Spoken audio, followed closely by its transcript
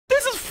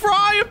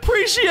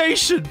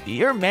appreciation.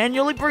 You're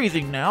manually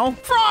breathing now.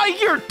 Frye,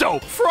 you're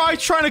dope. Frye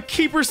trying to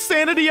keep her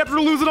sanity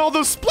after losing all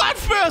those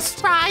Splatfest.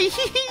 Frye.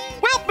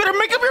 Well, better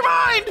make up your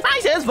mind. Frye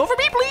says, vote for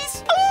me,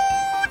 please.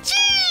 Oh, gee.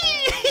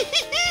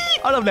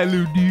 I love that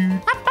little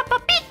dude.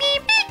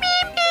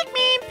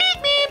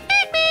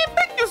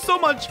 Thank you so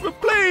much for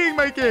playing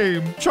my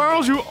game.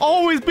 Charles, you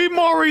always be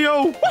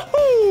Mario.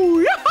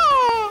 Woohoo! Yeah!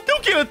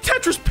 You'll get a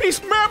Tetris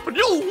piece map and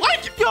you'll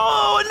like it. Yo,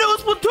 a new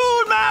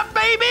Splatoon map,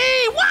 baby!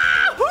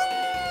 Wahoo!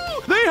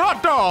 The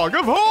hot dog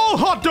of all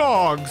hot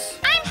dogs.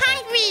 I'm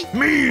hungry.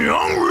 Me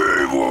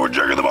hungry for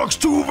Jack in the Box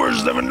 2 for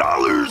 $7.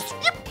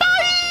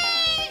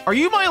 Are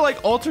you my,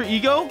 like, alter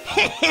ego?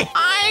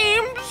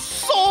 I'm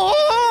so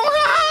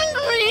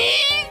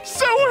hungry.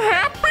 So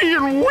happy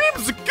and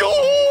whimsical.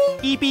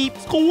 Beep beep,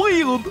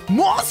 squealed.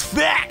 Moss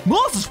fact.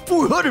 Moss is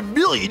 400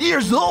 million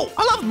years old.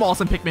 I love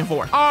Moss and Pikmin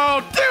 4.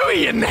 Oh, do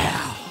you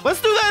now?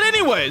 Let's do that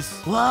anyways.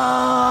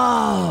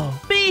 Whoa.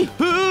 Be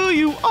who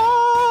you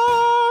are.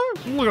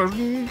 Look at a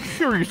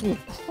curious little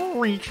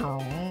creature.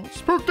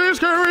 Spooky,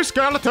 scary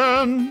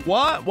skeleton.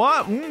 What?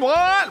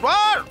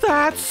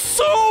 That's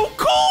so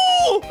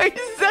cool.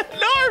 Is that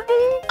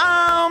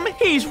normal?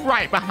 He's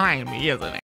right behind me, isn't he?